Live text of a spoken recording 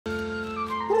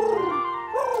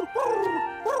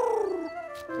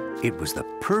It was the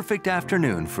perfect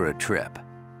afternoon for a trip.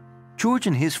 George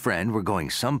and his friend were going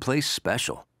someplace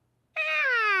special.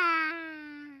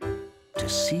 To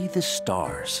see the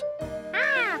stars.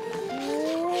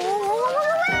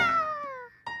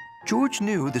 George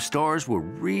knew the stars were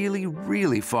really,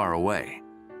 really far away.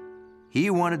 He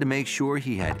wanted to make sure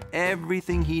he had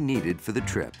everything he needed for the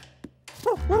trip,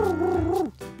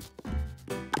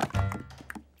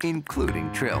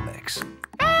 including trail mix.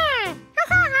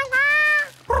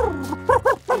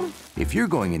 If you're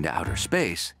going into outer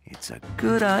space, it's a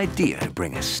good idea to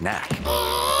bring a snack.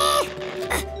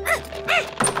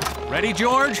 Ready,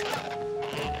 George?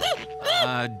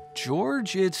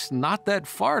 George, it's not that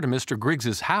far to Mr.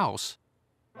 Griggs's house.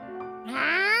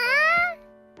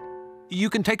 You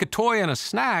can take a toy and a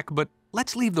snack, but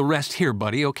let's leave the rest here,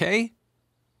 buddy, okay?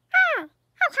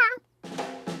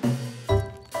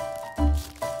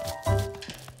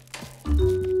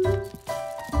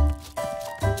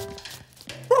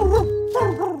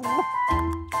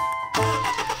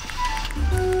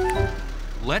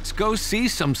 Let's go see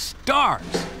some stars.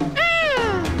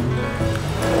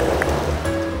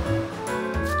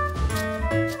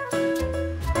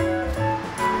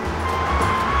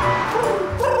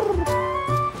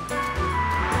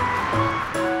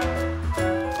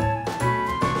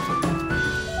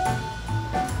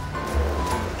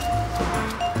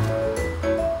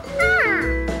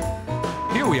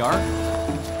 Here we are.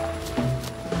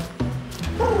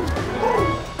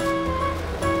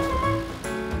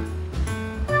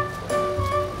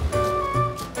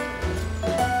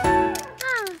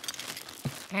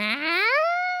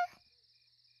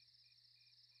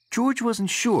 George wasn't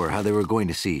sure how they were going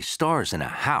to see stars in a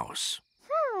house.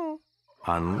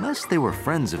 Unless they were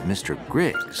friends of Mr.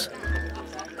 Griggs.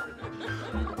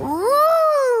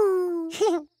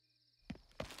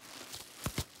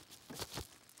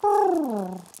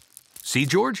 See,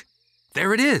 George?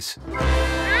 There it is.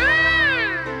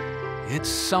 It's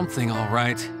something, all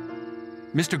right.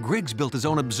 Mr. Griggs built his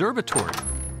own observatory.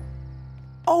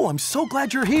 Oh, I'm so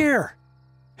glad you're here.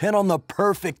 And on the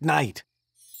perfect night.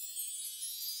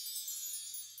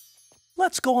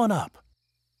 Let's go on up.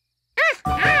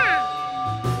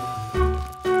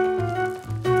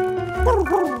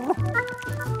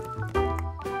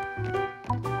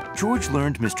 George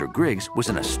learned Mr. Griggs was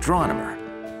an astronomer.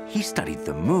 He studied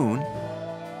the moon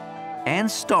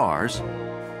and stars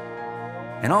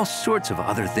and all sorts of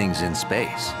other things in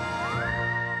space.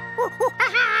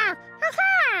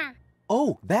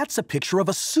 Oh, that's a picture of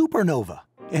a supernova,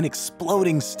 an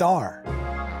exploding star.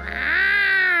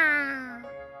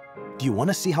 Do you want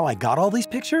to see how I got all these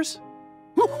pictures?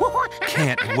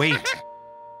 Can't wait.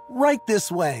 Right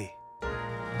this way.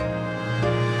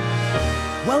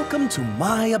 Welcome to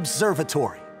my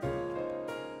observatory.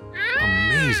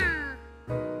 Amazing.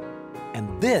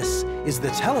 And this is the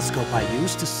telescope I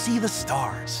use to see the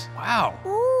stars. Wow.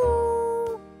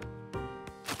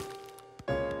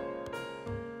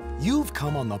 You've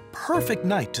come on the perfect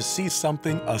night to see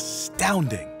something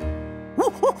astounding.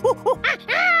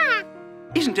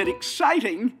 Isn't it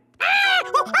exciting?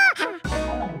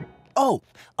 Oh,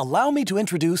 allow me to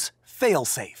introduce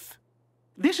Failsafe.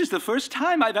 This is the first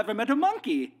time I've ever met a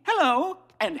monkey. Hello.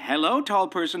 And hello, tall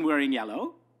person wearing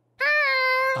yellow.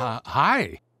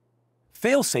 Hi.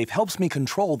 Failsafe helps me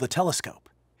control the telescope.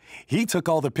 He took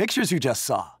all the pictures you just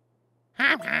saw.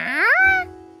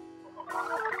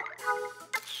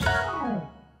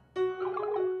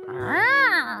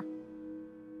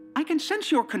 I can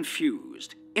sense you're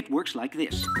confused. It works like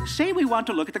this. Say we want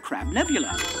to look at the Crab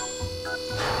Nebula.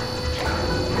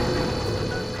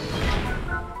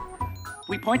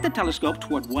 We point the telescope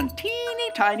toward one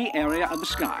teeny tiny area of the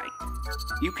sky.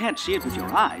 You can't see it with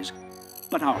your eyes,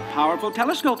 but our powerful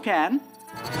telescope can.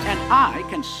 And I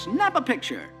can snap a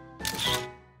picture.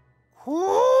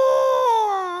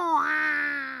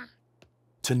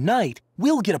 Tonight,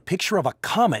 we'll get a picture of a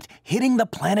comet hitting the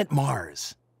planet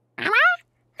Mars.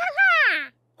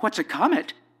 What's a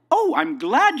comet? Oh, I'm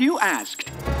glad you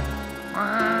asked.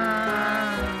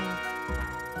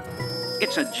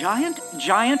 It's a giant,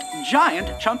 giant,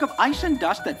 giant chunk of ice and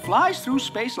dust that flies through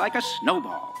space like a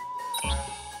snowball.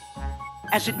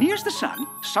 As it nears the sun,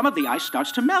 some of the ice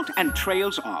starts to melt and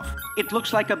trails off. It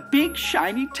looks like a big,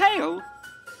 shiny tail.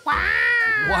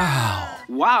 Wow.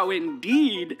 Wow,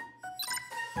 indeed.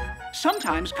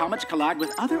 Sometimes comets collide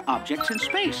with other objects in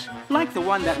space, like the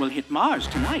one that will hit Mars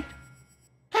tonight.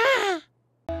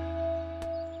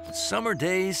 Summer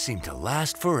days seem to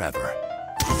last forever.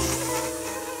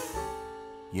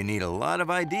 You need a lot of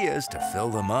ideas to fill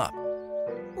them up.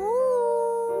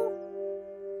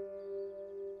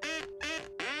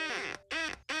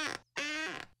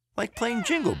 like playing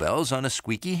jingle bells on a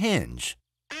squeaky hinge.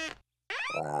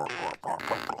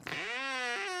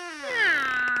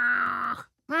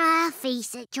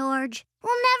 Face it, George.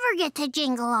 We'll never get to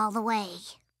jingle all the way.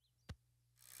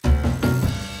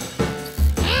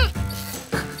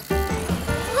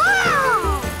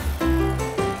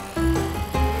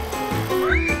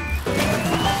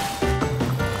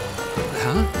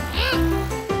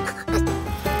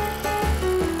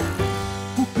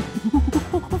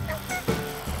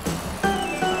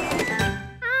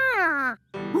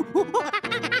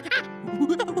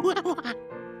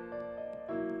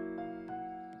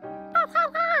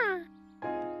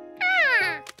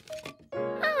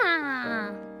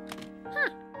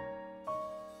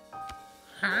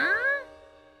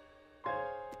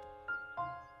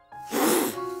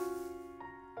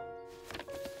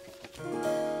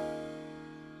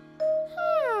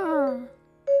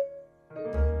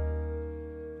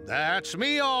 That's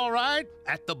me, all right,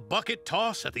 at the bucket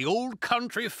toss at the old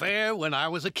country fair when I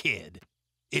was a kid.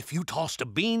 If you tossed a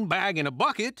bean bag in a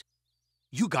bucket,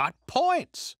 you got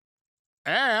points.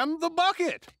 And the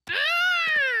bucket.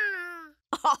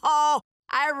 Oh,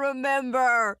 I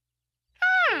remember.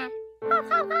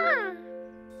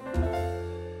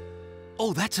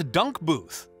 Oh, that's a dunk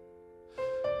booth.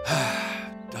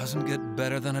 Doesn't get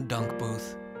better than a dunk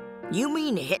booth. You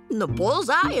mean hitting the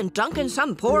bullseye and dunking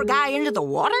some poor guy into the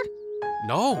water?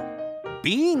 No,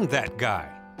 being that guy.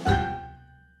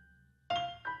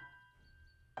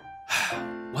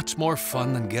 What's more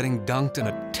fun than getting dunked in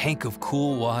a tank of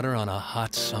cool water on a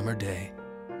hot summer day?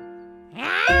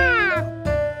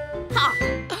 Huh.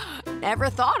 Never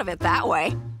thought of it that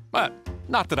way. But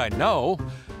not that I know.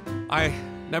 I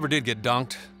never did get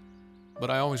dunked, but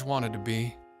I always wanted to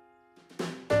be.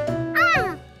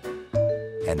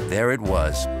 And there it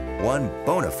was, one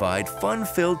bona fide,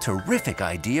 fun-filled, terrific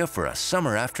idea for a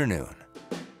summer afternoon.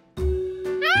 You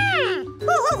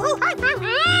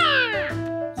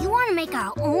want to make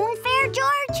our own fair,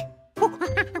 George?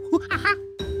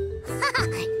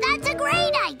 That's a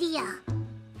great idea.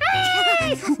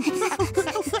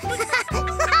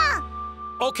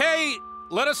 Okay,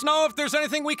 let us know if there's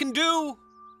anything we can do.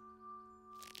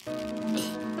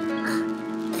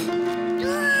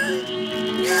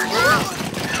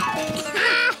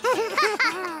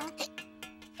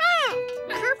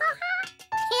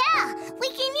 Yeah, we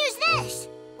can use this.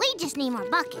 We just need more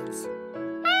buckets.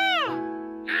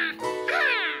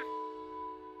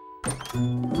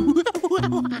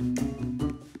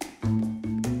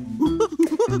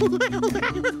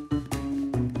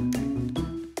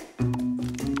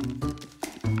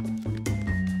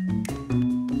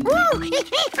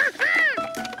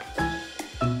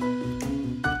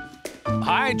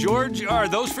 Hi, George. Are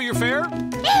those for your fair?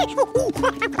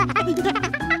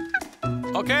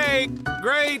 Okay,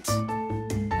 great.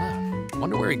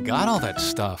 Wonder where he got all that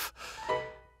stuff.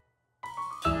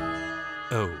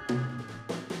 Oh.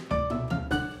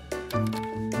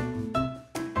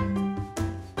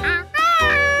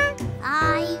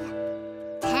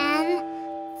 5, 10,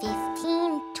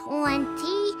 15,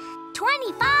 20,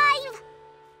 25.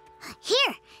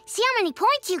 Here, see how many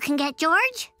points you can get,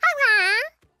 George.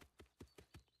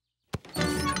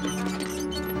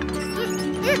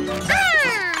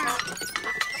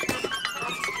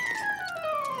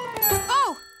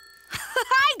 Oh!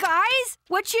 Hi, guys!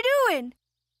 What you doing?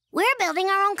 We're building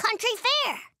our own country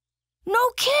fair.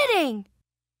 No kidding!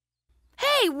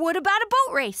 Hey, what about a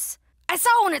boat race? I saw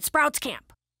one at Sprouts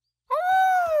Camp.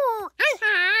 Ooh,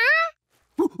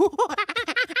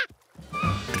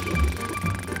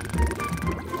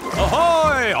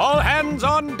 Ahoy! All hands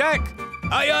on deck!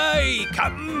 Aye, aye,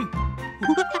 Captain!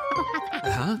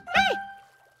 Huh?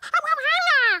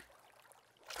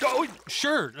 Oh,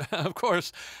 sure, of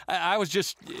course. I was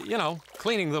just,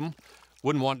 cleaning them.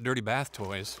 Wouldn't want dirty bath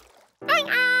toys.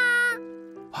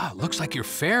 Wow, looks like your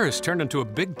fair has turned into a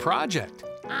big project.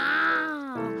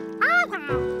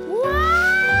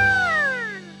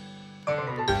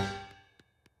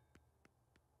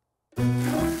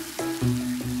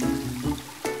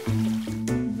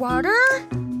 Water?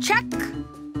 Check.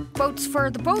 Boats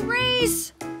for the boat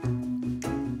race?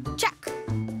 Check.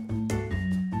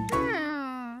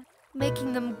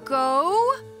 Making them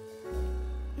go?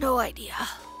 No idea.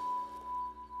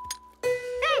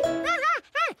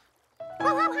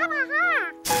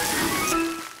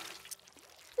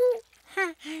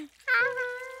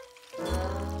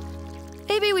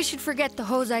 Maybe we should forget the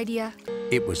hose idea.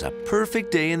 It was a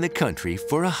perfect day in the country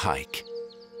for a hike.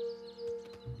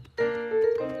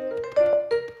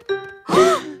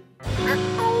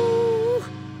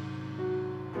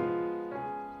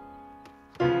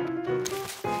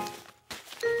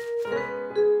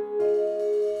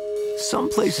 Some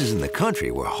places in the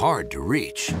country were hard to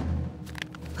reach.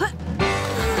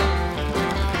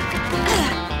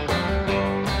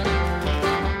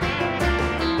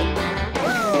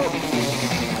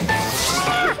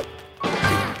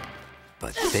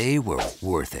 But they were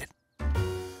worth it.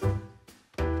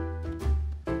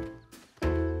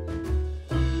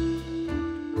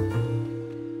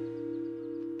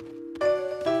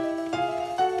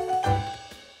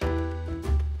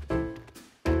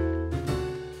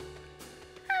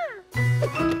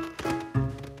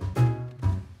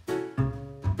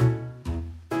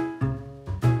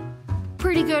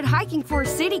 Pretty good hiking for a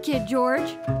city kid,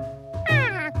 George.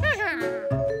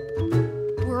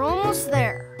 We're almost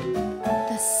there.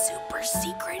 The super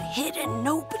secret hidden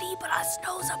nobody but us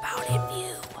knows about it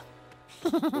view.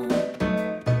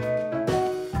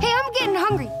 Hey, I'm getting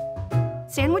hungry.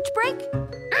 Sandwich break? Ow!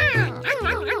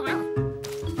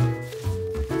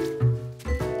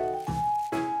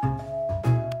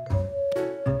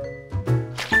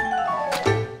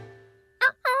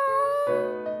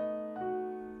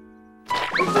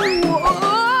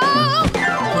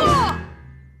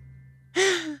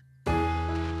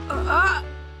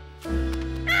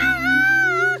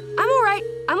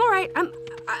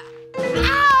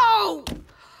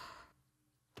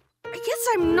 I guess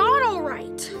I'm not all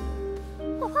right.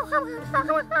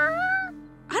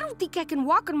 I don't think I can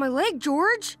walk on my leg,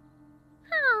 George.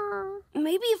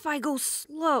 Maybe if I go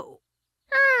slow.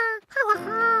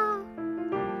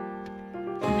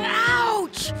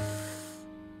 Ouch!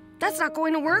 That's not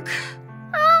going to work.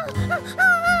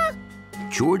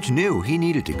 George knew he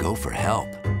needed to go for help.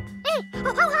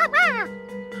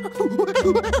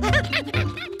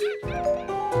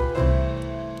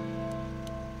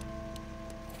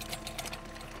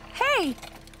 Hey,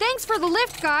 thanks for the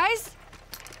lift, guys.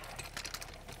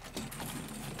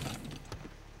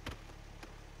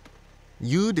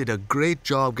 You did a great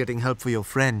job getting help for your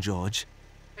friend, George.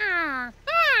 I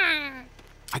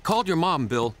called your mom,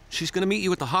 Bill. She's gonna meet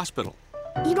you at the hospital.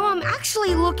 You know, I'm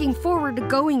actually looking forward to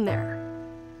going there.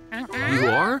 You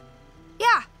are?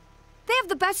 Yeah, they have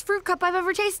the best fruit cup I've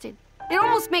ever tasted. It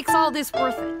almost makes all this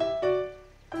worth it.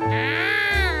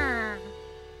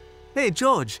 Hey,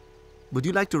 George, would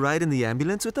you like to ride in the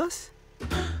ambulance with us?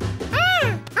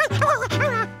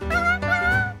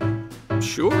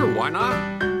 Sure, why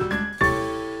not?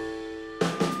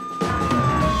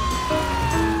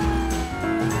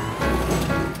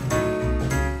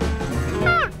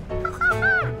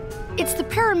 It's the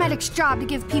paramedic's job to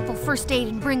give people first aid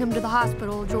and bring them to the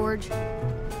hospital, George.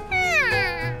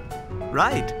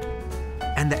 Right.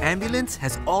 And the ambulance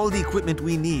has all the equipment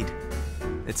we need.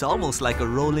 It's almost like a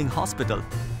rolling hospital.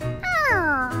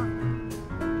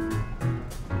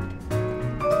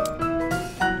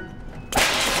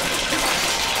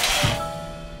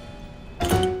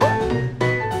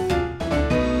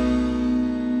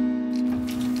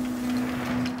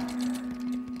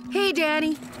 Hey,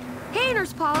 Daddy. Hey,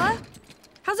 Nurse Paula.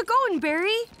 How's it going,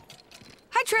 Barry?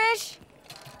 Hi, Trish.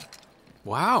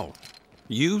 Wow.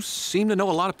 You seem to know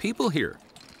a lot of people here.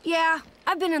 Yeah,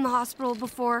 I've been in the hospital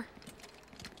before.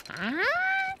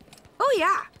 Oh,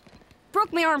 yeah.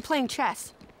 Broke my arm playing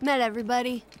chess. Met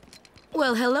everybody.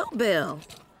 Well, hello, Bill.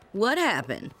 What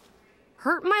happened?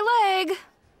 Hurt my leg.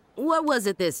 What was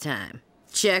it this time?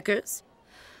 Checkers?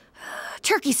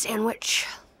 Turkey sandwich.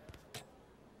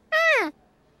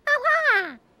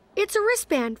 It's a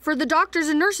wristband for the doctors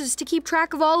and nurses to keep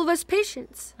track of all of us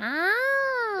patients.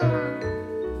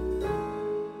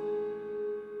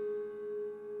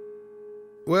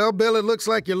 Well, Bill, it looks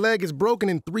like your leg is broken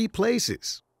in 3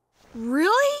 places.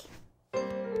 Really?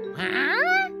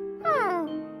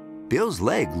 Bill's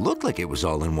leg looked like it was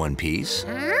all in one piece.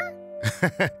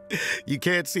 You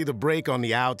can't see the break on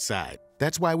the outside.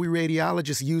 That's why we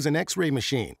radiologists use an X-ray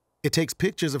machine. It takes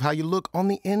pictures of how you look on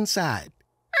the inside.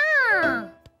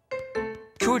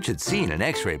 George had seen an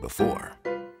X-ray before.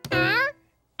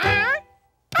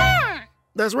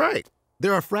 That's right.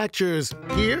 There are fractures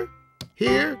here,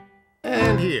 here,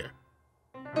 and here.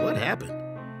 What happened?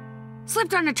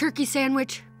 Slipped on a turkey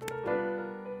sandwich.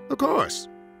 Of course.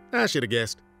 I should have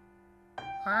guessed.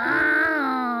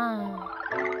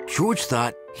 George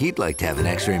thought he'd like to have an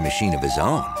X-ray machine of his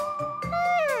own.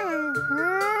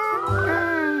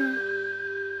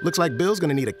 Looks like Bill's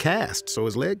gonna need a cast so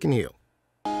his leg can heal.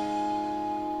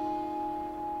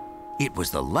 It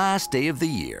was the last day of the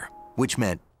year, which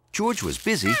meant George was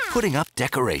busy putting up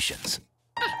decorations.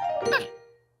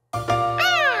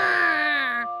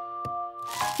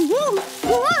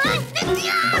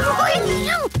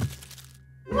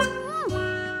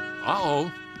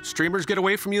 Uh-oh. Streamers get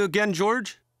away from you again,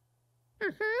 George?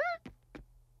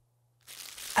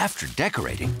 After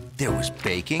decorating, there was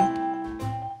baking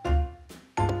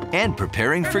and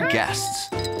preparing for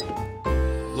guests.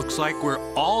 Looks like we're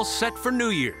all set for New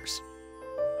Year's.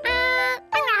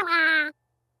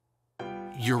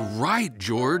 You're right,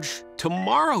 George.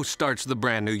 Tomorrow starts the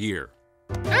brand new year.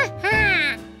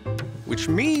 Which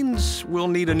means we'll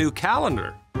need a new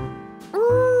calendar.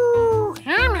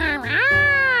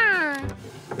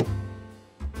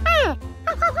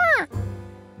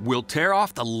 We'll tear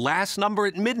off the last number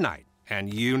at midnight,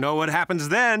 and you know what happens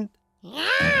then.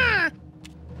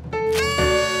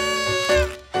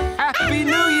 Happy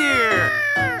New Year!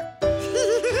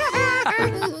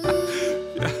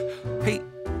 Hey,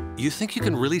 you think you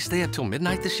can really stay up till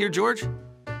midnight this year, George?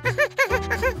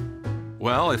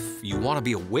 Well, if you want to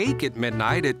be awake at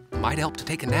midnight, it might help to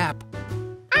take a nap.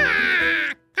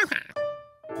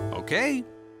 Okay,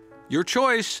 your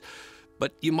choice,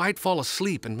 but you might fall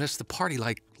asleep and miss the party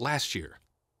like last year.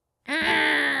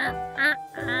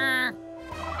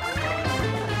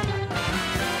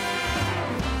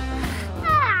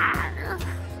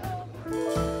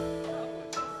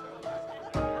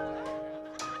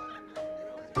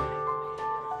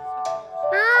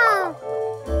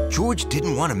 George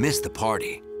didn't want to miss the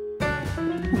party.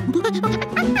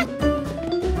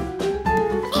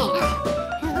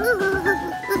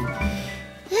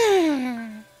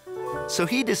 So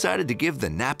he decided to give the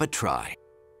nap a try.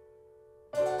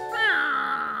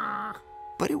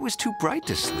 But it was too bright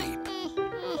to sleep.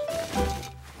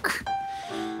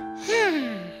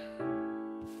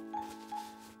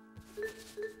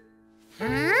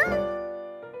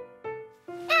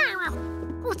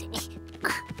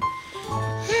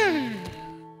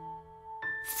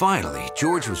 Finally,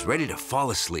 George was ready to fall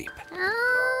asleep.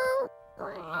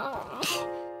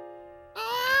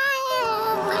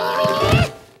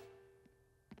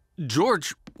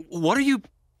 George, what are you...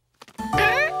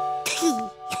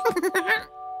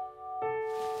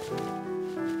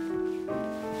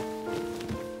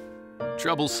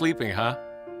 Trouble sleeping, huh?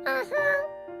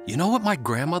 You know what my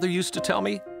grandmother used to tell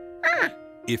me?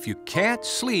 If you can't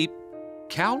sleep,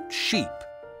 count sheep.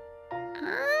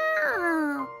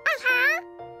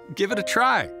 Give it a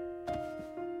try.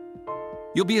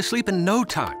 You'll be asleep in no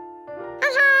time.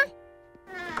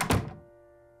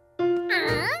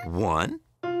 1,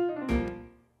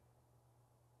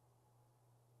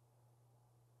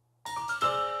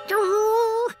 2.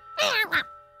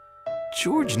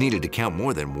 George needed to count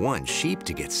more than 1 sheep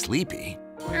to get sleepy.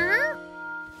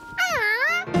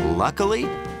 Luckily,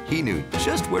 he knew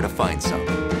just where to find some.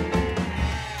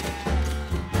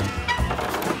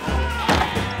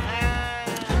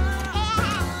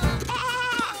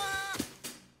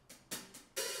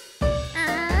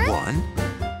 1,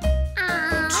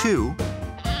 2,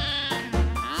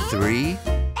 3,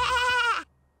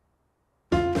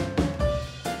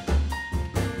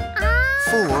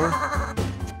 4,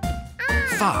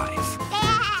 5,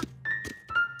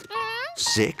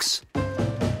 6,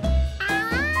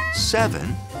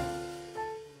 7.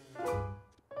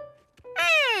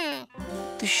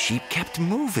 The sheep kept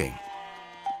moving.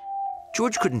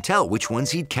 George couldn't tell which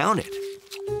ones he'd counted.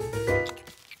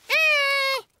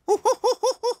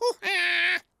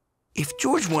 If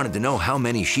George wanted to know how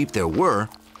many sheep there were,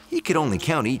 he could only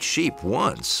count each sheep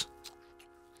once.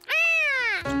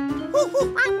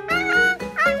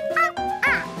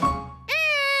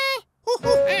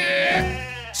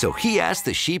 So he asked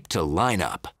the sheep to line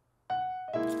up.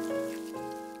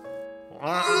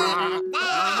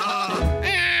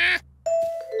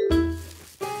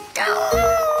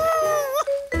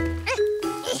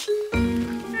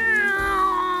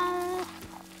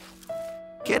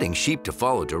 Getting sheep to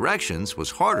follow directions was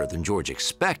harder than George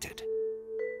expected.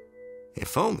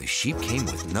 If only sheep came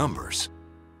with numbers.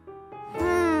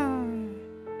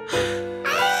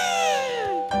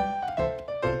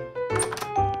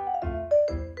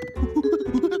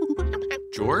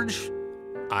 George,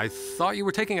 I thought you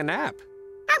were taking a nap.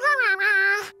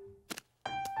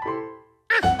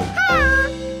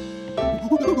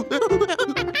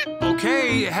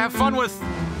 Okay, have fun with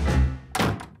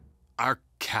our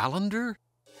calendar.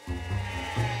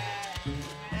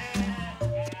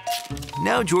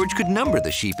 Now George could number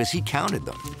the sheep as he counted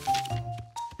them.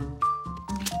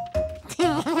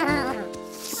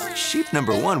 Sheep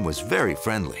number 1 was very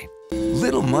friendly.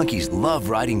 Little monkeys love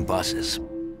riding buses.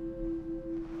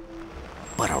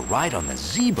 But a ride on the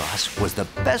Z-Bus was the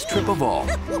best trip of all.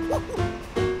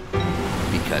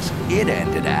 Because it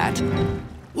ended at...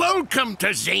 Welcome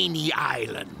to Zany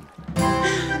Island.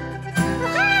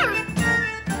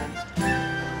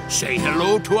 Say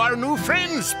hello to our new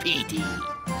friends, Petey.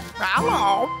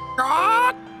 Hello.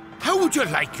 How would you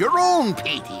like your own,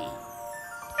 Petey?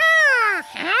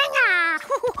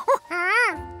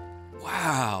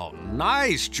 Wow,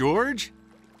 nice, George.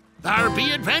 There'll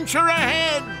be adventure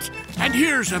ahead. And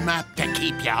here's a map to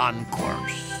keep you on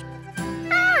course.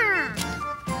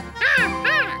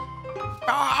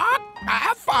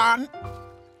 Have fun.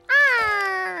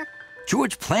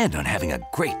 George planned on having a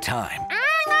great time.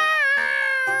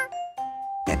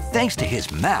 And thanks to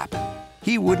his map,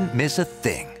 he wouldn't miss a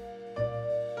thing.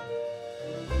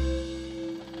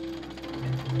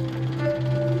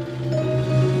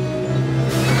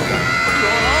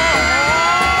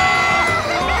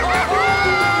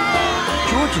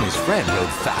 George and his friend rode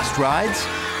fast rides,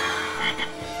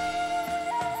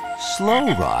 slow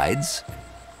rides,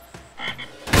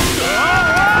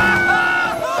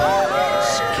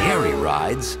 scary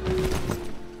rides,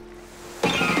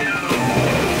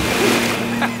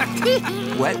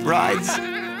 wet rides,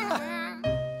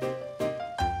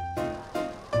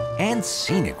 and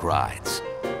scenic rides.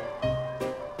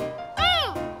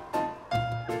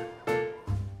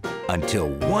 Until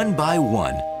one by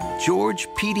one, George,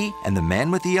 Petey, and the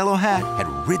man with the yellow hat had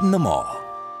ridden them all.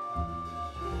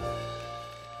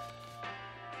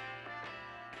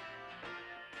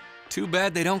 Too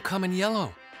bad they don't come in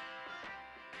yellow.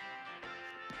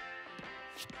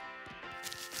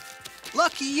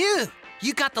 Lucky you!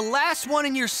 You got the last one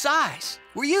in your size.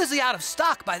 We're usually out of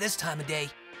stock by this time of day.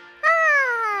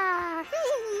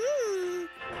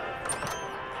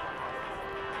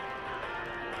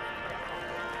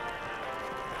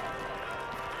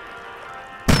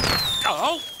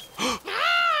 Oh!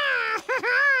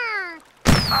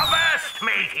 Avast,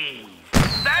 mateys!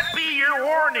 That be your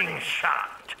warning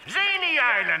shot. Zany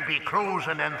Island be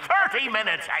cruising in 30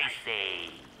 minutes, I say.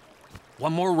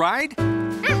 One more ride?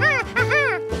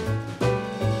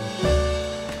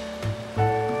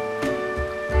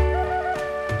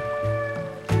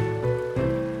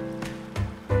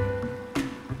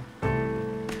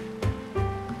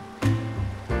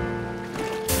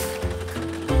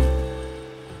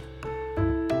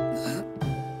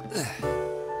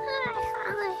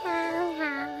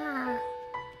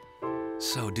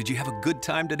 So, did you have a good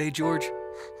time today, George?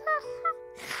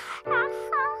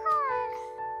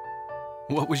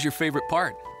 What was your favorite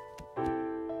part?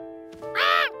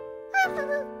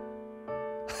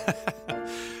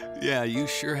 Yeah, you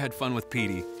sure had fun with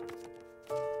Petey.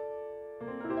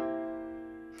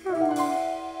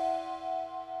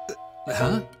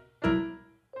 Huh?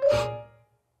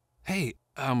 Hey,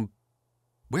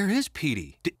 where is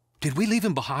Petey? Did we leave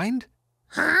him behind?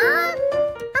 Huh?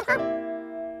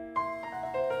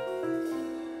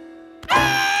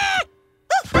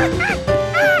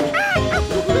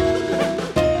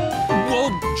 Whoa,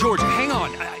 George, hang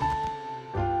on.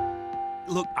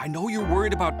 Look, I know you're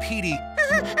worried about Petey,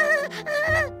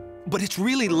 but it's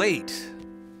really late.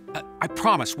 I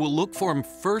promise we'll look for him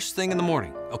first thing in the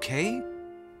morning, okay?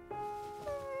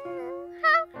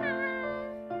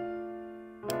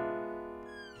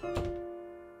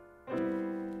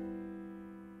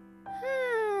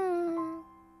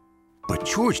 But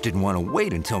George didn't want to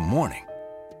wait until morning.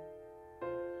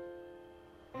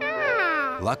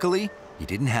 Luckily, he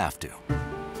didn't have to.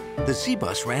 The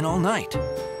Z-Bus ran all night.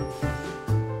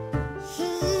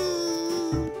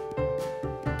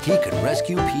 He could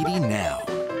rescue Petey now.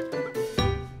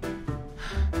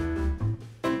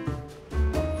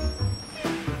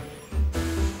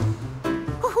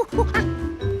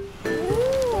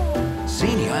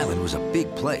 Zany Island was a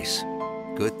big place.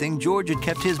 Good thing George had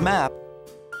kept his map.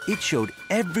 It showed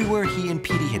everywhere he and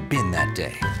Petey had been that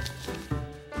day.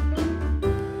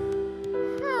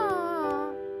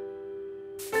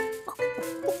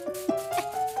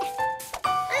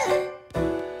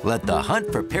 Let the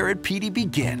hunt for Parrot Petey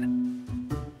begin.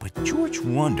 But George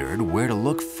wondered where to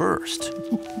look first.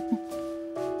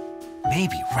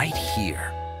 Maybe right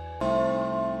here.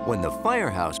 When the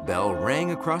firehouse bell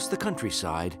rang across the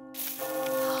countryside,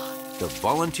 the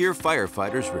volunteer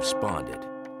firefighters responded.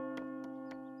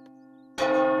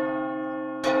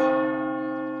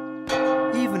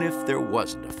 Even if there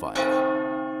wasn't a fire.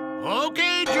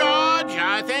 Okay, George,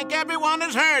 I think everyone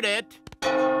has heard it.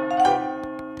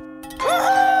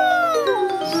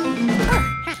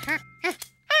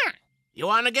 You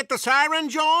want to get the siren,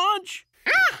 George?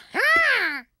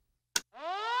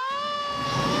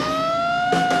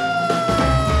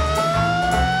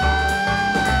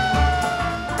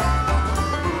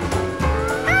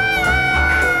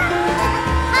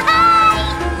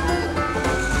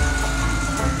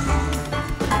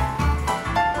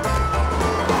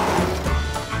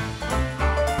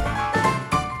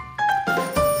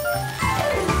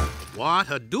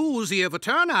 What a doozy of a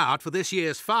turnout for this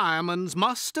year's Fireman's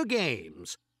Muster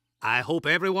Games. I hope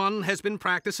everyone has been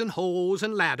practicing hose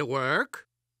and ladder work.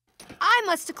 I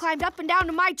must have climbed up and down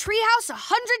to my treehouse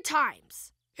 100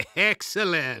 times.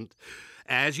 Excellent.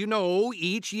 As you know,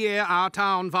 each year our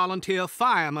town volunteer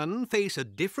firemen face a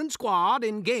different squad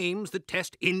in games that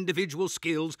test individual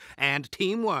skills and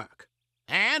teamwork.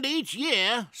 And each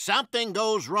year, something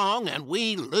goes wrong and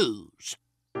we lose.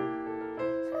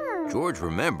 George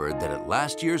remembered that at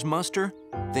last year's muster,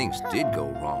 things did go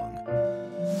wrong.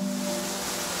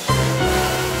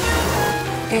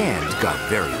 And got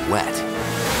very wet.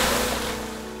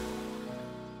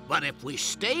 But if we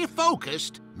stay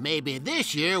focused, maybe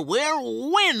this year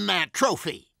we'll win that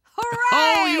trophy. Hooray!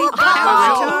 Oh, you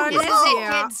got it, George. This is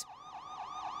it, kids.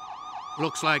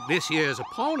 Looks like this year's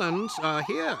opponents are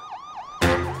here.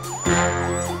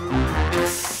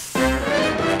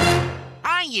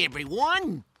 Hi,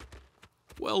 everyone.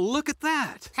 Well, look at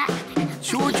that.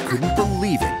 George couldn't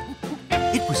believe it.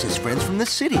 It was his friends from the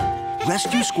city,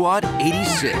 Rescue Squad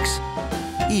 86.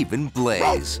 Even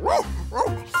Blaze.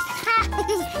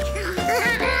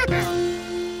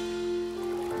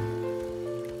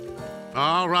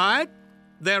 All right.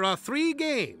 There are 3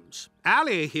 games.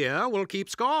 Allie here will keep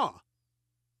score.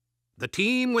 The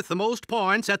team with the most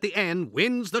points at the end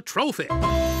wins the trophy.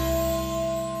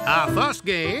 Our first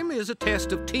game is a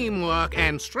test of teamwork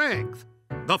and strength.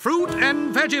 The fruit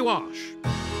and veggie wash.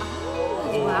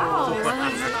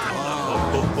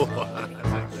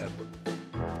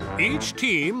 Each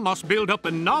team must build up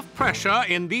enough pressure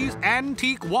in these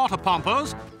antique water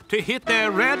pumpers to hit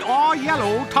their red or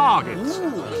yellow targets.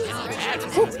 That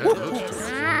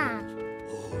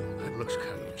looks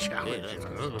kind of challenging.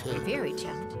 Very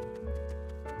challenging.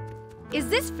 Is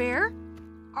this fair?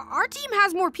 Our team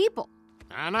has more people.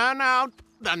 No.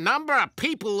 The number of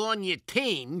people on your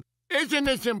team isn't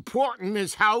as important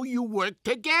as how you work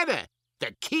together.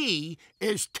 The key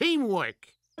is teamwork.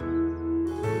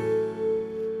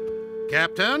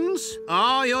 Captains,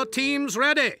 are your teams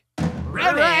ready?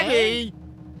 Ready?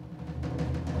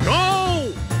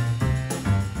 Go!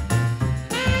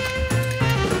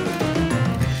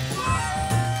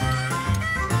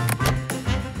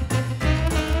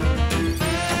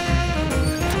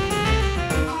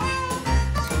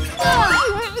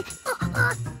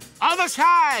 Other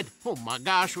side! Oh my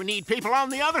gosh, we need people on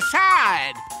the other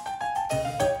side!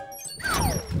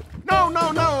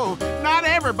 No! Not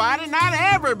everybody, not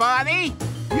everybody!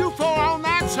 You four on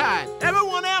that side,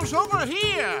 everyone else over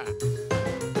here!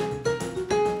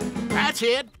 That's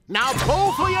it. Now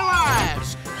pull for your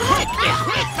lives! Quick,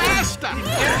 faster!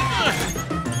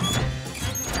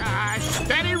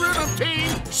 Steady rhythm,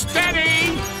 team!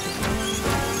 Steady!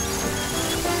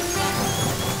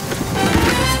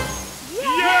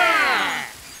 Yeah!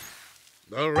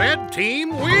 The red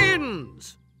team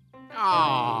wins!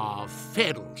 Aw,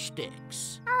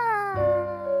 fiddlesticks.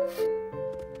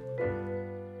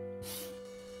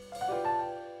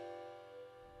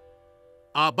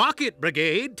 A bucket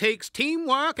brigade takes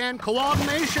teamwork and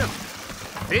coordination.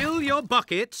 Fill your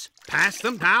buckets, pass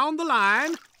them down the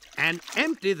line, and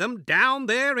empty them down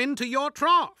there into your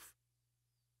trough.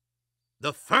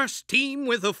 The first team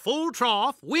with a full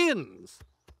trough wins.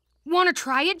 Want to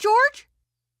try it, George?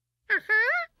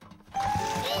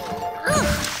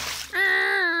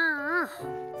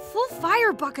 Full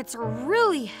fire buckets are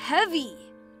really heavy.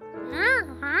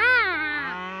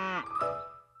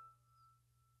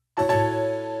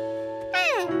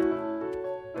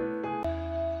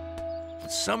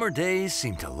 Summer days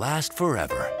seem to last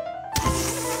forever.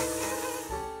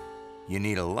 You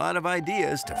need a lot of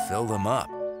ideas to fill them up.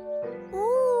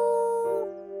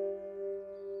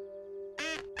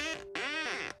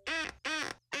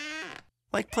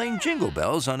 Like playing Jingle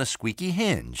Bells on a squeaky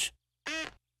hinge.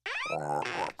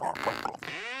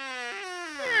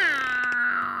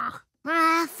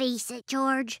 Face it,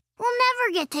 George. We'll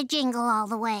never get to jingle all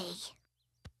the way.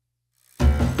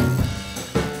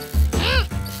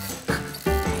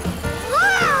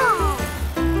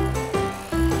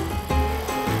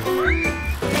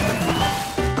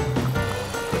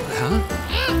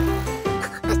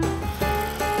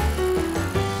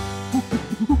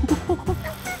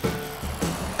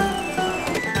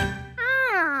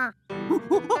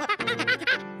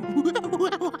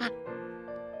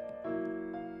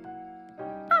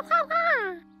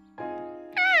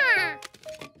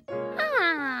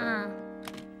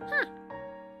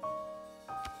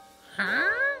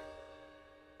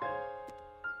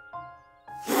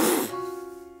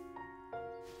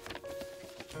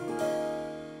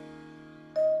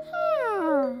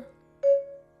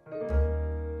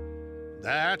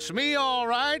 That's me, all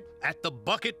right, at the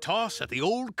bucket toss at the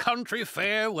old country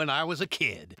fair when I was a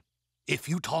kid. If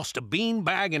you tossed a bean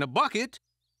bag in a bucket,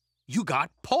 you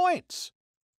got points.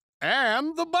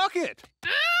 And the bucket.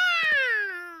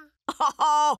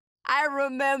 Oh, I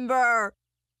remember.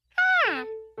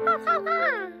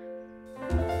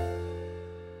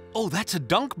 Oh, that's a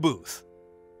dunk booth.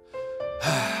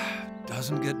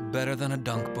 Doesn't get better than a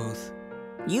dunk booth.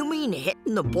 You mean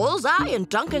hitting the bullseye and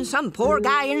dunking some poor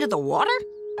guy into the water?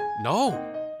 No,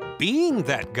 being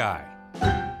that guy.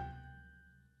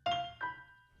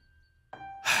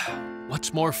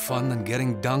 What's more fun than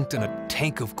getting dunked in a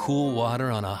tank of cool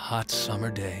water on a hot summer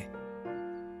day?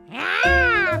 Huh.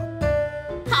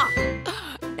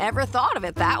 Never thought of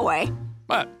it that way.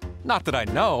 But not that I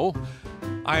know.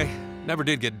 I never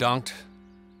did get dunked,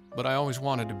 but I always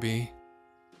wanted to be.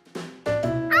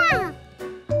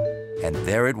 And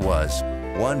there it was,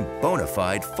 one bona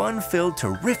fide, fun-filled,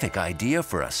 terrific idea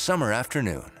for a summer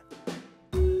afternoon.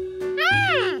 You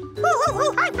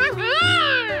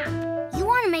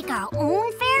want to make our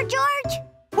own fair, George?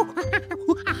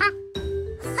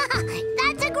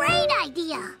 That's a great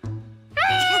idea.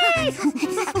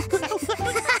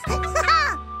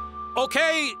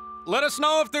 Okay, let us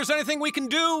know if there's anything we can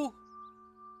do.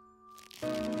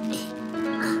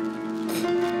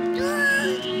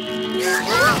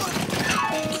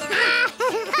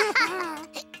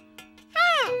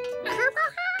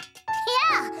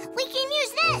 Yeah, we can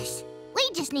use this. We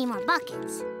just need more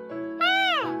buckets.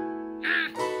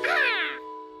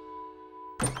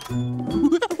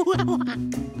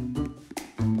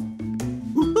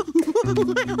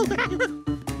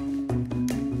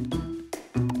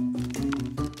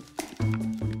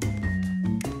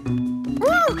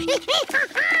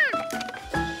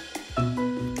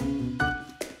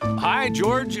 Hi,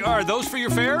 George. Are those for your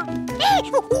fare?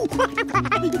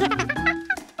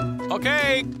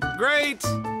 Okay, great.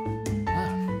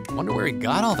 Wonder where he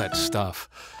got all that stuff.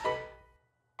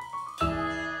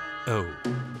 Oh.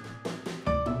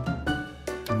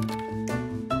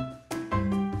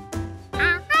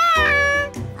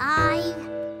 5,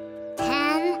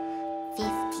 10,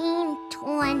 15,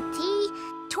 20,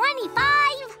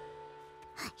 25.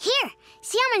 Here,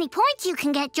 see how many points you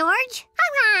can get, George.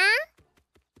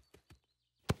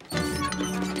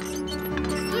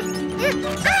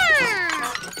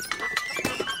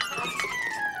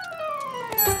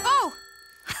 Oh!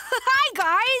 Hi,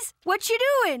 guys! What you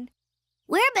doing?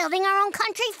 We're building our own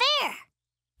country fair.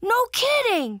 No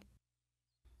kidding!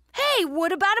 Hey,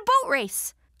 what about a boat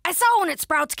race? I saw one at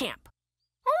Sprouts Camp.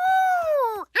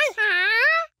 Ooh,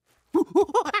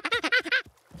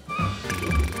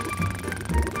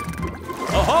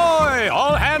 Ahoy!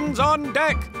 All hands on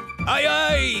deck! Aye,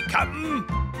 aye, Captain!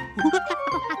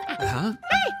 Huh?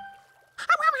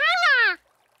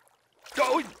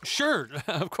 Oh, sure,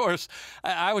 of course.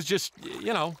 I was just,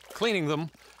 cleaning them.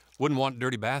 Wouldn't want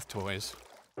dirty bath toys.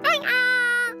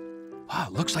 Wow,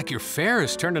 looks like your fair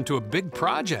has turned into a big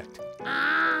project.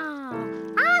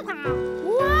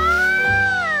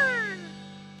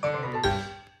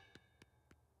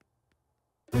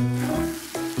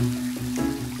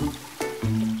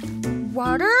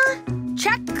 Water?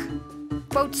 Check.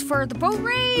 Boats for the boat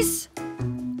race?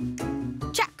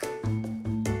 Check.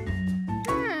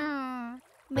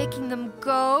 Making them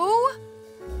go?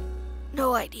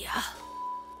 No idea.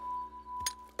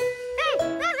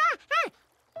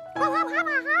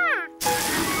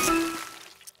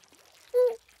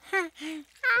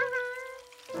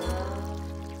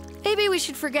 Maybe we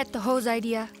should forget the hose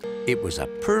idea. It was a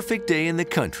perfect day in the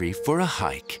country for a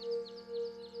hike.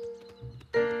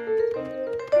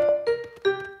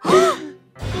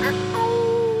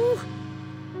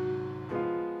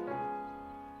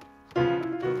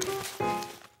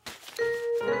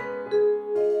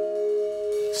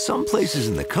 Some places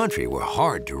in the country were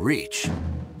hard to reach.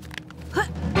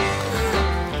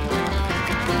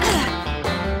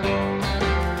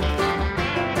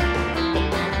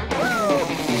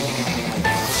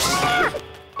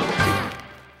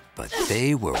 But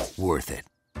they were worth it.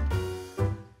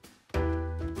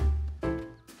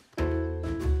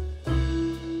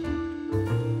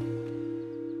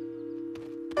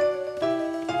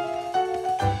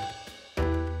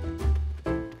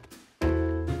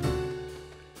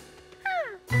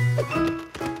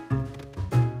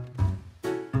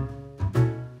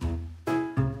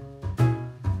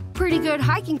 Pretty good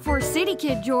hiking for a city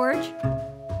kid, George.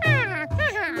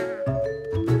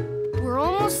 We're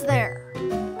almost there.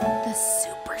 The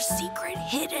super secret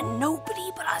hidden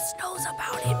nobody but us knows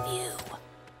about it view.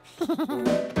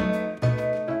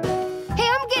 Hey,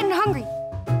 I'm getting hungry.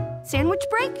 Sandwich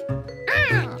break?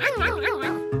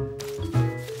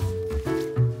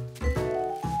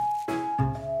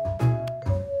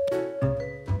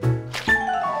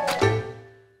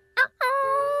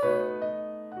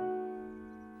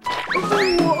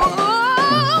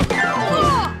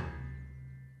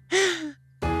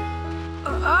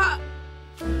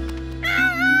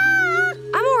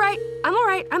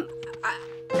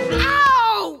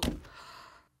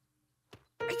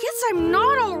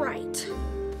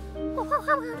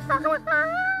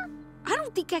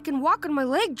 like I can walk on my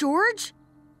leg, George.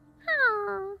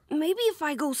 Maybe if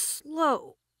I go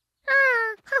slow.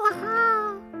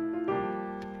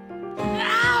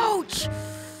 Ouch!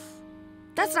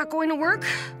 That's not going to work.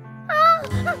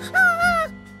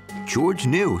 George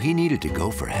knew he needed to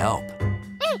go for help.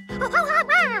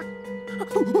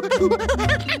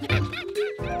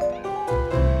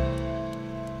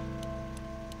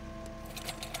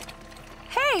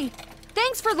 Hey,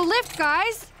 thanks for the lift,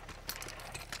 guys.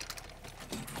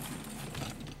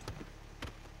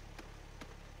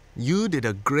 You did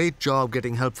a great job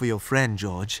getting help for your friend,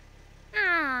 George.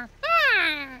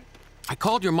 I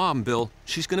called your mom, Bill.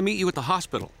 She's gonna meet you at the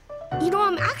hospital. You know,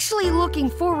 I'm actually looking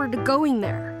forward to going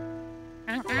there.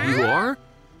 You are?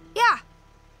 Yeah,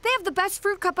 they have the best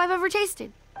fruit cup I've ever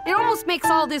tasted. It almost makes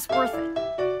all this worth it.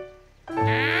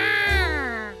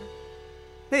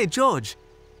 Hey, George,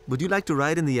 would you like to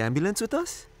ride in the ambulance with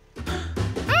us?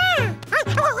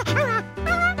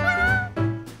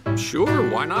 Sure,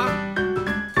 why not?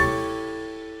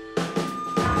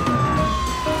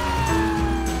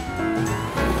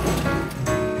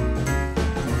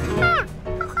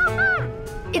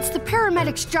 It's the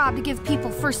paramedic's job to give people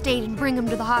first aid and bring them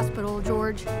to the hospital,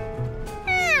 George.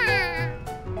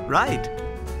 Right.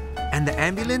 And the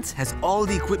ambulance has all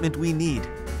the equipment we need.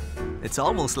 It's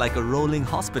almost like a rolling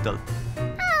hospital.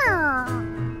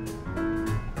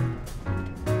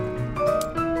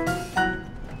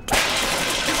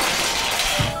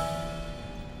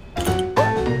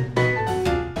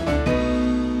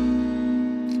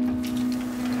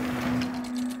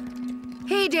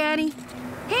 Hey, Daddy.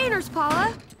 Hey, Nurse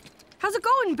Paula. How's it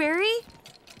going, Barry?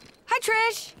 Hi,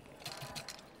 Trish.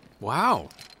 Wow.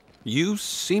 You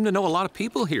seem to know a lot of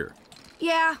people here.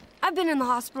 Yeah, I've been in the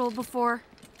hospital before.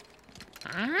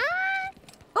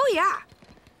 Oh, yeah.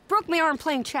 Broke my arm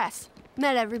playing chess.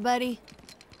 Met everybody.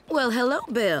 Well, hello,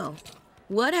 Bill.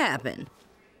 What happened?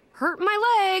 Hurt my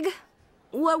leg.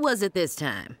 What was it this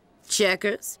time?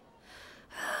 Checkers?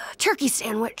 Turkey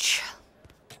sandwich.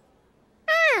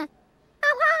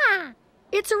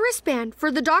 It's a wristband for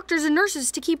the doctors and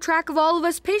nurses to keep track of all of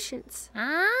us patients.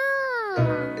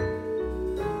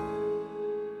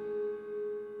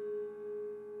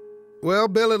 Well,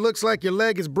 Bill, it looks like your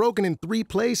leg is broken in 3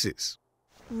 places.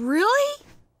 Really?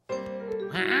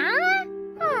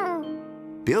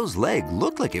 Bill's leg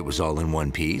looked like it was all in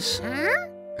one piece.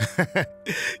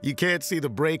 You can't see the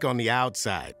break on the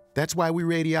outside. That's why we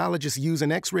radiologists use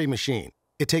an X-ray machine.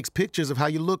 It takes pictures of how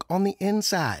you look on the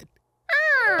inside.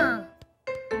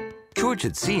 George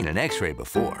had seen an X-ray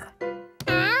before.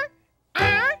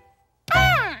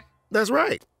 That's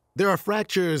right. There are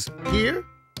fractures here,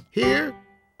 here,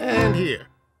 and here.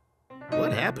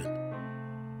 What happened?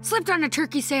 Slipped on a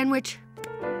turkey sandwich.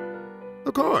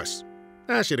 Of course.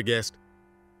 I should have guessed.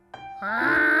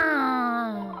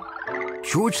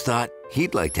 George thought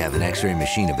he'd like to have an X-ray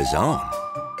machine of his own.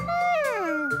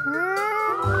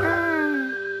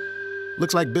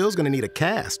 Looks like Bill's gonna need a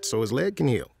cast so his leg can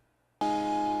heal.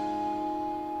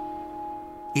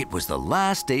 It was the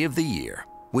last day of the year,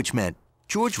 which meant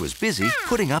George was busy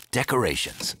putting up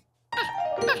decorations.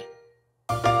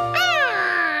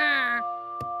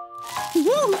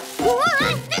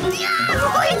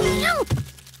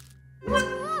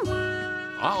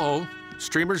 Uh-oh.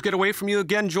 Streamers get away from you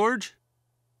again, George?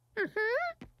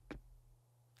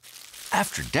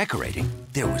 After decorating,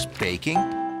 there was baking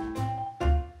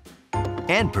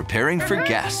and preparing for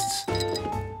guests.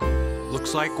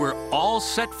 Looks like we're all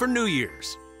set for New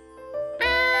Year's.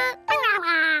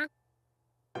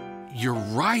 You're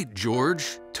right,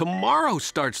 George. Tomorrow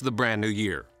starts the brand new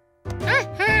year.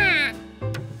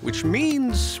 Which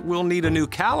means we'll need a new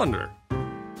calendar.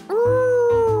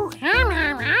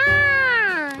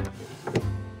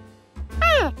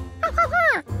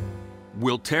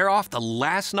 We'll tear off the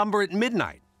last number at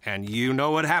midnight, and you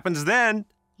know what happens then.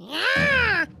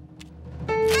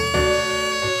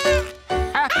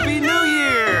 Happy New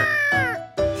Year!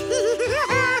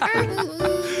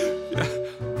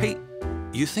 Hey,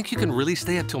 you think you can really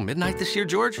stay up till midnight this year,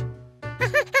 George?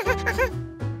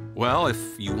 Well,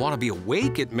 if you want to be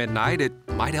awake at midnight, it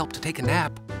might help to take a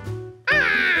nap.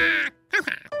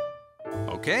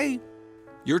 Okay,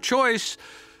 your choice,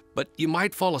 but you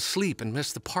might fall asleep and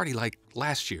miss the party like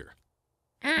last year.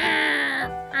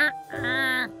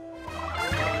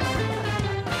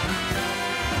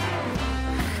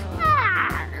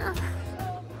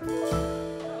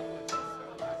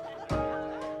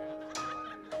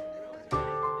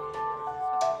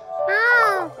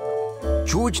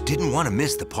 George didn't want to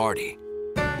miss the party.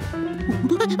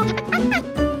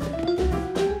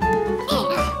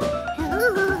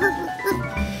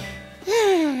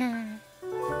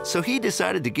 so he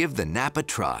decided to give the nap a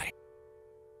try.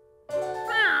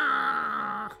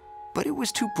 But it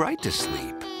was too bright to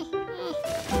sleep.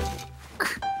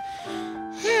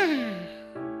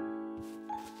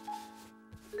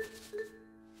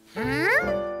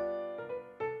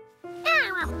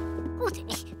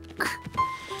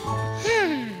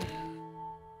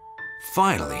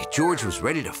 Finally, George was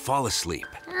ready to fall asleep.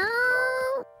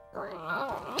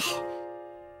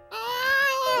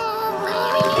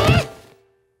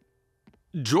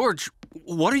 George,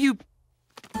 what are you...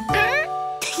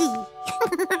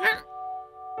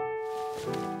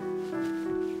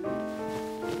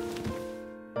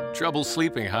 Trouble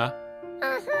sleeping, huh?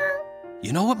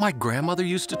 You know what my grandmother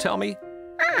used to tell me?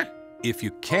 If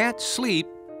you can't sleep,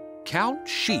 count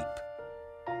sheep.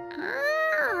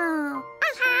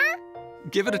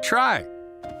 Give it a try.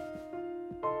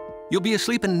 You'll be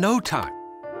asleep in no time.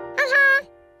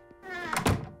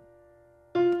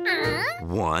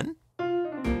 1,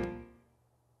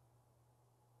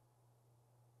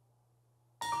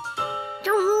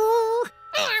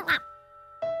 2.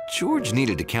 George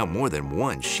needed to count more than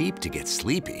 1 sheep to get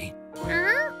sleepy.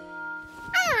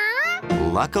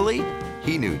 Luckily,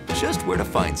 he knew just where to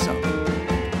find some.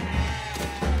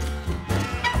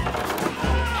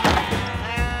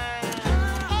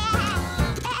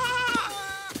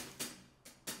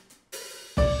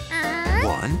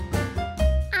 One,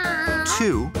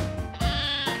 2,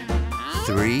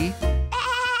 3,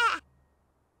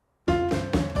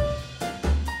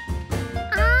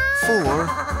 4,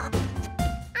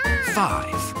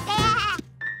 5,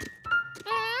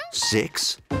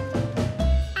 6,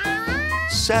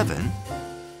 7.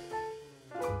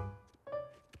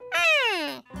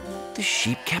 The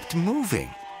sheep kept moving.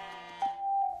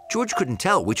 George couldn't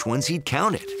tell which ones he'd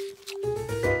counted.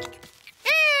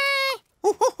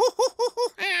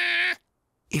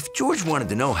 If George wanted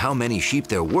to know how many sheep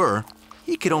there were,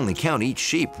 he could only count each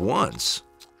sheep once.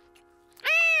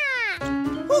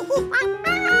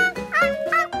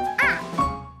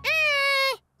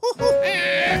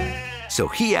 So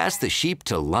he asked the sheep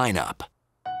to line up.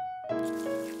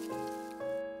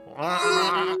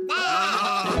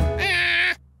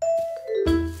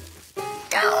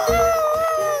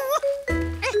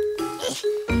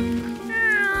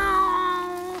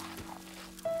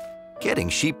 Getting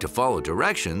sheep to follow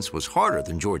directions was harder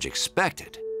than George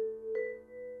expected.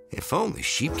 If only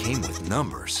sheep came with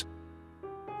numbers.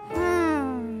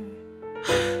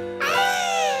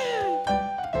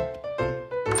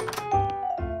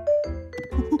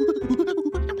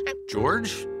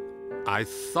 George, I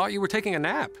thought you were taking a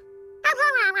nap.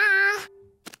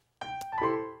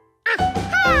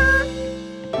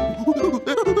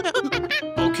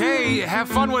 Okay, have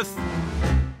fun with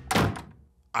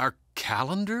our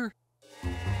calendar.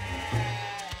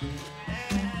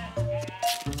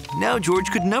 Now George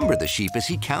could number the sheep as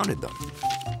he counted them.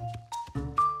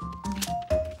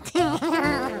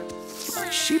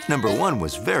 Sheep number 1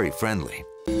 was very friendly.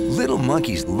 Little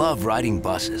monkeys love riding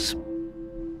buses.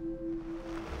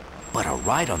 But a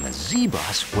ride on the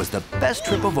Z-Bus was the best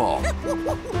trip of all.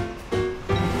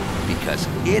 Because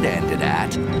it ended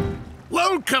at...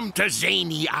 Welcome to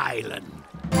Zany Island.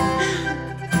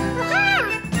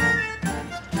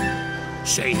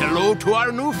 Say hello to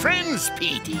our new friends,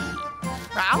 Petey.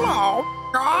 Hello.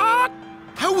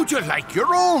 How would you like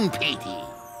your own, Petey?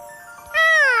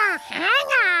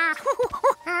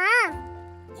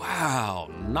 Wow,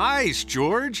 nice,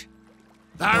 George.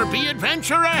 There'll be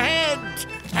adventure ahead.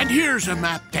 And here's a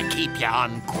map to keep you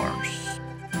on course.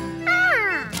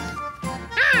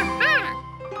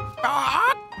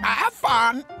 Have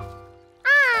fun.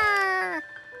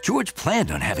 George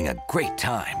planned on having a great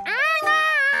time.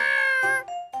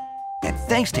 And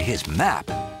thanks to his map,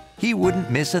 he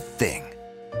wouldn't miss a thing.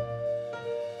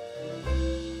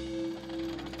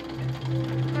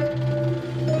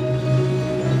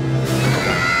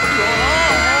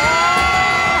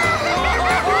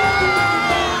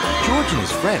 George and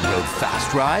his friend rode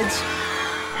fast rides,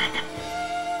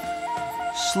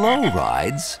 slow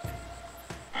rides,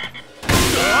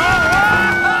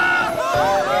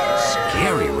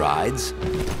 scary rides,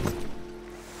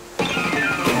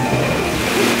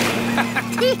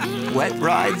 wet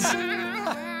rides,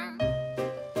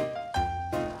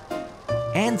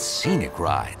 and scenic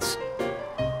rides.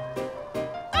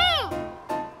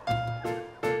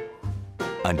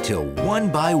 Until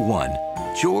one by one,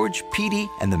 George, Petey,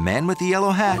 and the man with the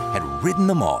yellow hat had ridden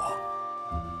them all.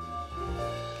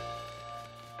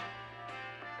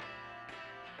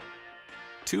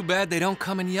 Too bad they don't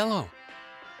come in yellow.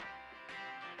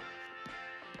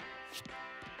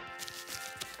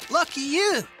 Lucky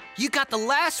you! You got the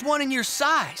last one in your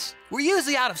size. We're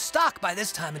usually out of stock by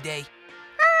this time of day.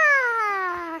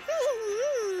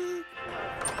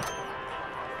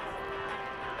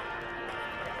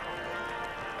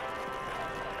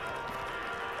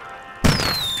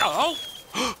 Oh!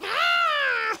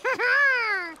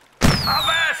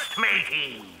 Avast,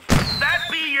 mateys! That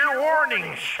be your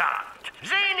warning shot.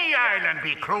 Zany Island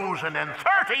be cruising in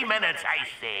 30 minutes, I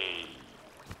say.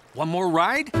 One more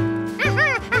ride?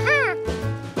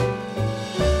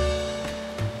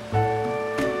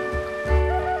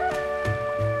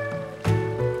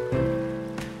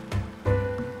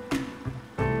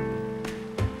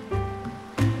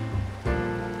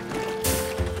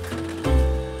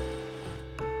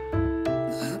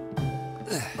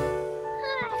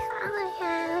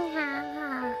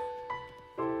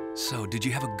 So, did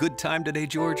you have a good time today,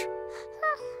 George?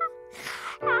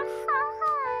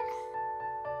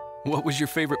 What was your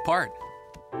favorite part?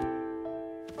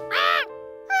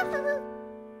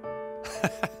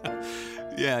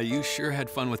 Yeah, you sure had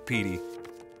fun with Petey.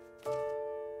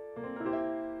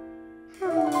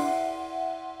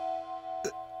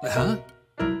 Huh?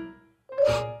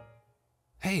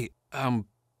 Hey,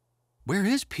 where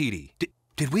is Petey?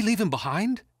 Did we leave him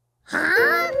behind?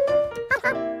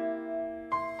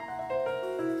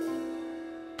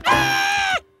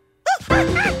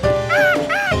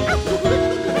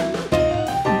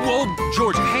 Whoa,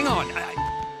 George, hang on.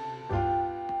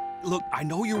 Look, I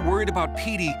know you're worried about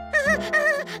Petey,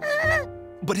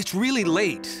 but it's really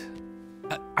late.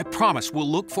 I promise we'll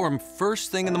look for him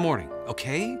first thing in the morning,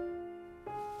 okay?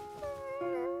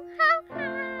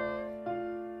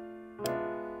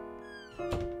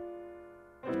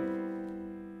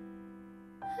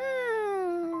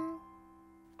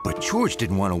 But George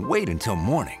didn't want to wait until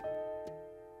morning.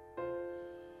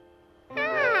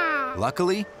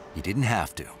 Luckily, he didn't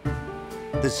have to.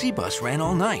 The Z-Bus ran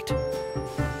all night.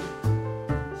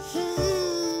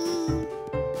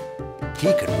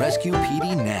 He could rescue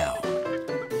Petey now.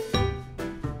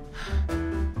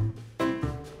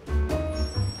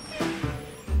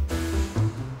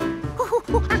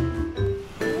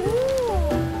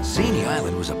 Zany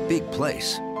Island was a big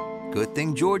place. Good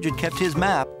thing George had kept his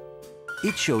map.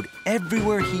 It showed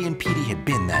everywhere he and Petey had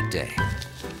been that day.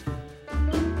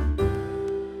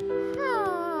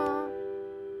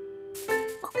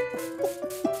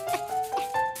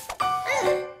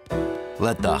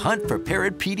 Let the hunt for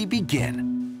Parrot Petey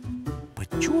begin.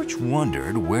 But George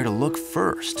wondered where to look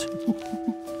first.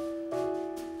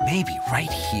 Maybe right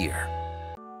here.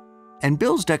 And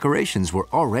Bill's decorations were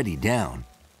already down.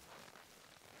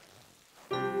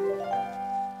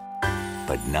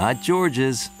 But not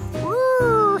George's.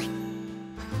 Woo!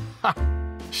 Ha!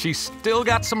 She's still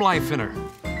got some life in her.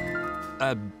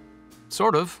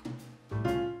 Sort of.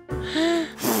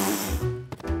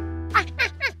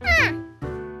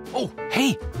 Oh,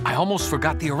 hey, I almost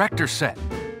forgot the erector set.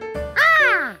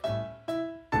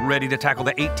 Ready to tackle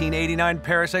the 1889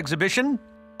 Paris exhibition?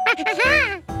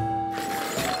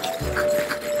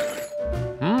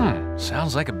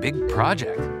 Sounds like a big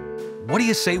project. What do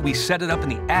you say we set it up in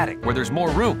the attic where there's more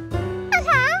room?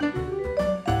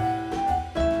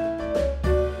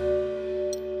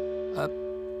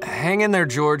 Hang in there,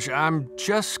 George. I'm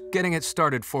just getting it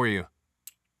started for you.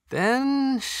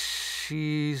 Then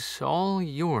she's all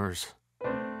yours.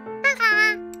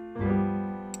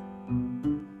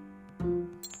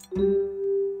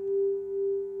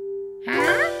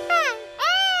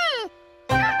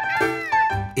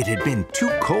 It had been too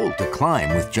cold to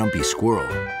climb with Jumpy Squirrel.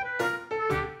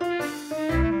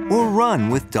 Or run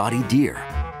with Dotty Deer.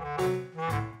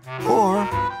 Or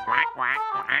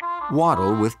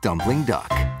waddle with Dumpling Duck.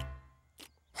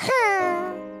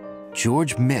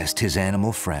 George missed his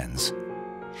animal friends.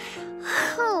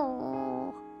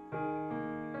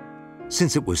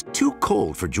 Since it was too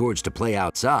cold for George to play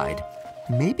outside,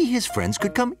 maybe his friends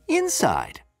could come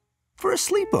inside for a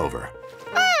sleepover.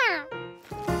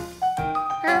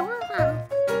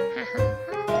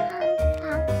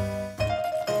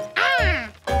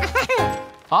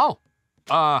 Oh,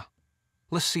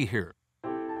 let's see here.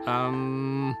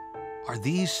 Are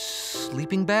these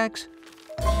sleeping bags?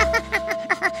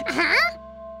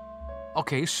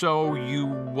 Okay, so you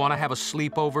want to have a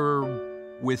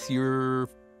sleepover with your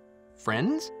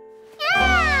friends?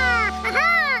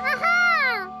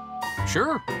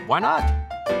 Sure, why not?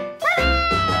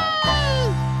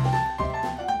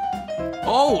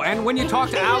 Oh, and when you talk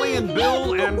to Allie and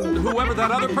Bill and whoever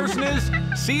that other person is,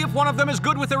 see if one of them is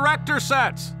good with erector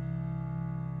sets.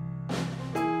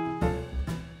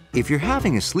 If you're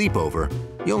having a sleepover,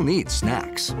 you'll need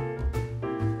snacks.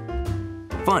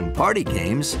 Fun party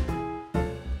games.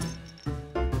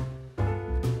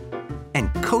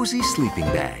 cozy sleeping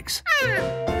bags.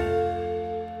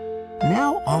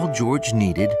 Now all George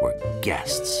needed were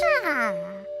guests.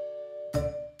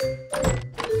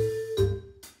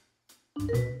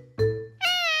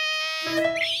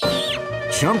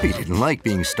 Jumpy didn't like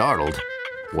being startled.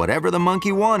 Whatever the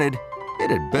monkey wanted, it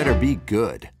had better be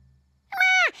good.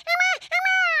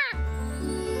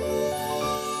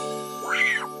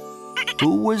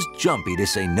 Who was Jumpy to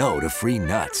say no to free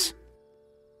nuts?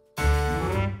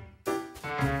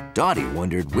 Dottie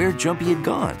wondered where Jumpy had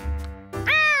gone.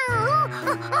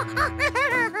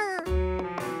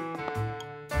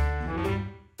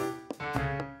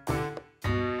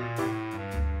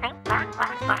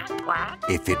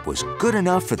 If it was good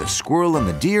enough for the squirrel and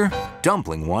the deer,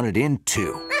 Dumpling wanted in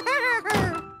too.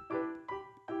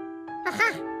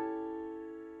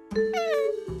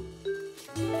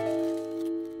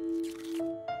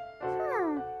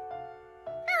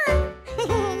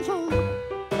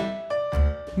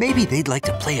 Maybe they'd like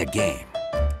to play a game.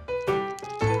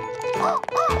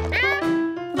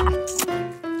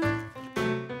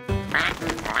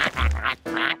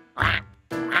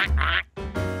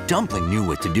 Dumpling knew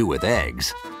what to do with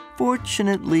eggs.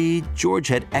 Fortunately, George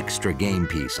had extra game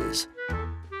pieces.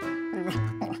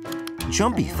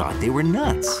 Jumpy thought they were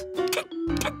nuts.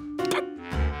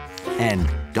 And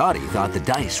Dottie thought the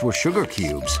dice were sugar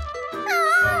cubes.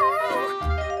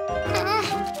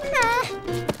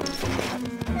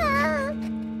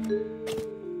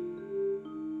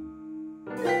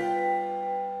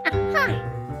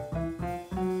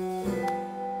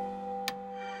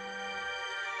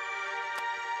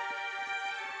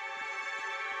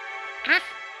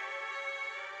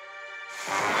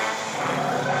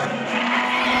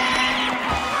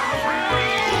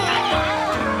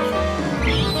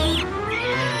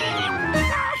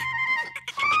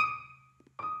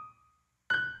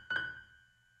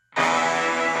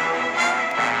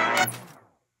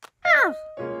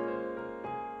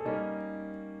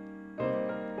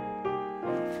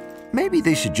 Maybe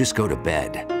they should just go to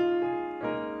bed.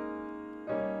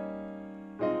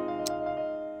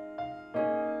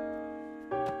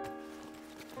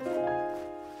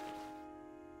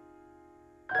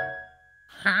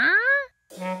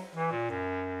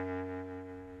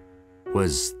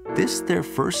 Was this their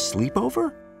first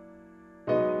sleepover?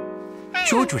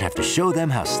 George would have to show them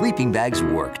how sleeping bags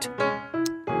worked.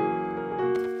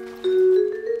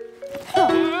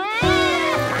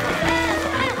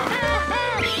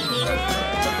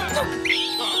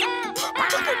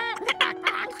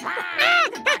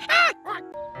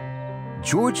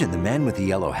 George and the man with the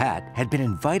yellow hat had been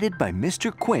invited by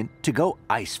Mr. Quint to go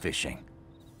ice fishing.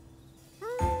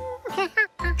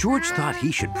 George thought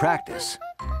he should practice.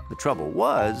 The trouble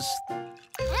was,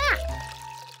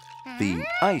 the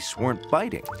ice weren't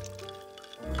biting.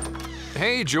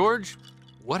 Hey, George.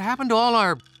 What happened to all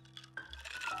our...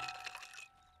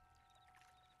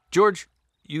 George,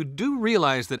 you do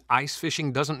realize that ice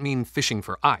fishing doesn't mean fishing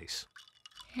for ice.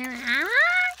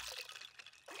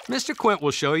 Mr. Quint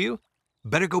will show you.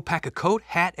 Better go pack a coat,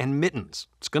 hat, and mittens.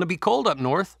 It's gonna be cold up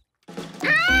north.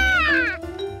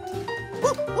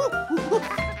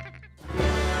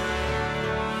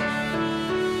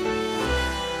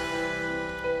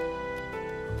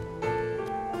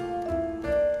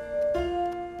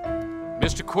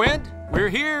 Mr. Quint, we're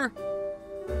here.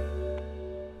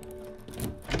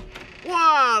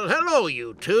 Well, hello,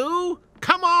 you two.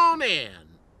 Come on in.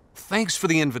 Thanks for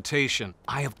the invitation.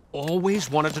 I have always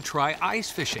wanted to try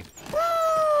ice fishing.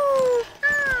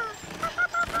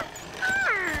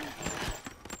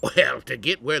 Well, to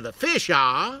get where the fish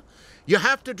are, you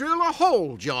have to drill a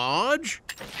hole, George.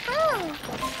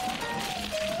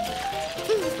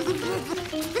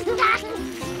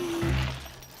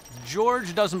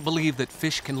 George doesn't believe that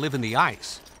fish can live in the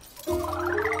ice.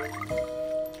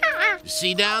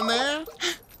 See down there?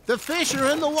 The fish are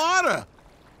in the water.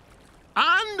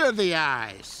 Under the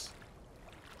ice.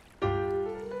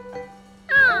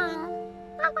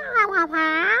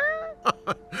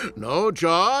 No,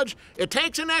 George. It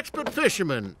takes an expert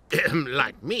fisherman,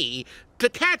 like me, to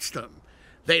catch them.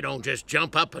 They don't just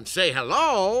jump up and say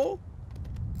hello.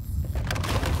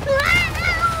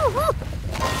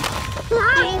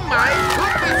 Oh, my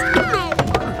goodness!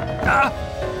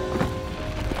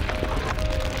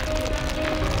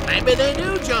 Maybe they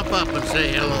do jump up and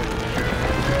say hello.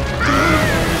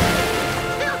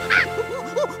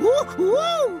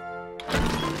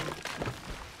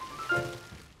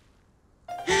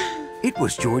 It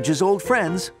was George's old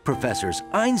friends, Professors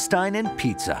Einstein and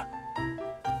Pizza.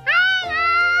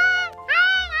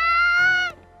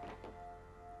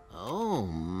 Oh,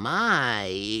 my.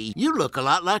 You look a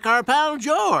lot like our pal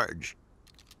George.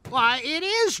 Why, it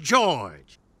is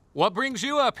George. What brings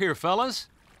you up here, fellas?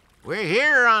 We're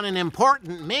here on an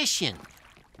important mission.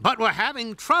 But we're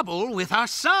having trouble with our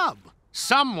sub.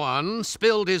 Someone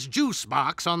spilled his juice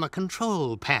box on the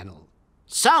control panel.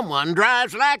 Someone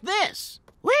drives like this.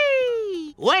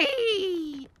 Whee!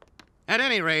 Whee! At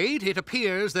any rate, it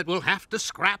appears that we'll have to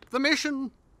scrap the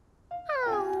mission.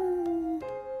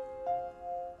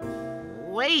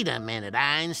 Wait a minute,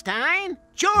 Einstein.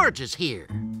 George is here.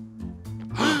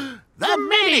 The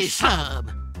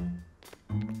mini-sub!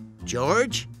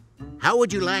 George, how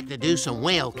would you like to do some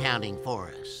whale counting for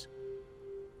us?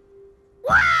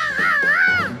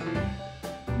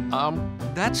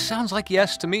 That sounds like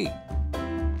yes to me.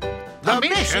 The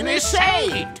mission is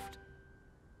saved!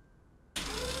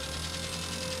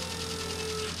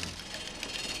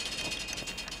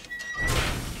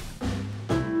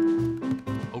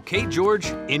 Okay, George,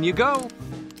 in you go.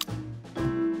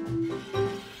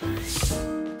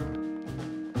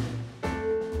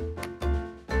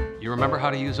 You remember how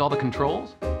to use all the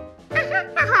controls?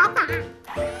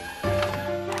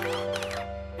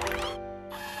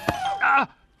 Ah!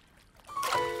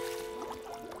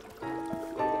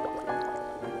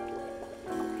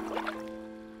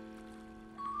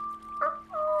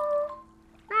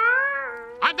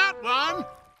 I got one!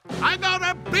 I got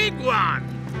a big one!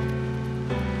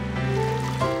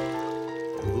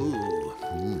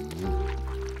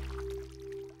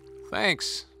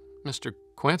 Thanks, Mr.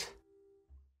 Quint.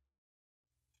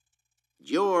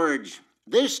 George,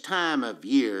 this time of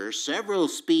year, several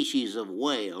species of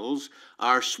whales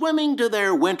are swimming to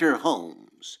their winter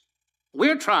homes.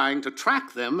 We're trying to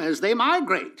track them as they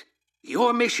migrate.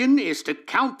 Your mission is to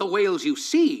count the whales you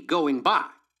see going by.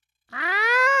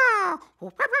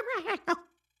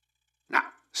 Now,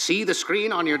 see the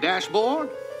screen on your dashboard?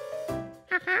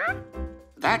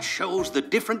 That shows the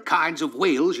different kinds of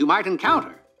whales you might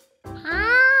encounter.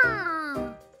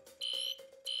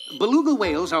 Beluga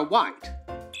whales are white,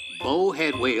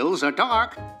 bowhead whales are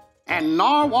dark, and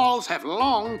narwhals have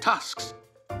long tusks.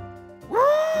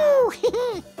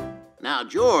 Now,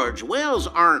 George, whales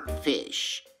aren't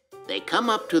fish. They come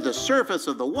up to the surface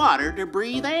of the water to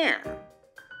breathe air.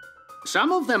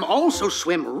 Some of them also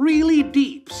swim really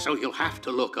deep, so you'll have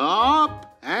to look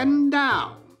up and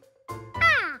down.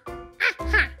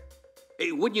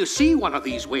 When you see one of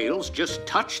these whales, just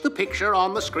touch the picture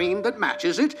on the screen that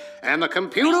matches it, and the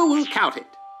computer will count it.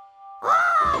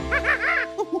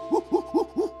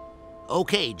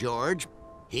 Okay, George.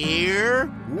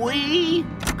 Here we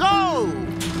go!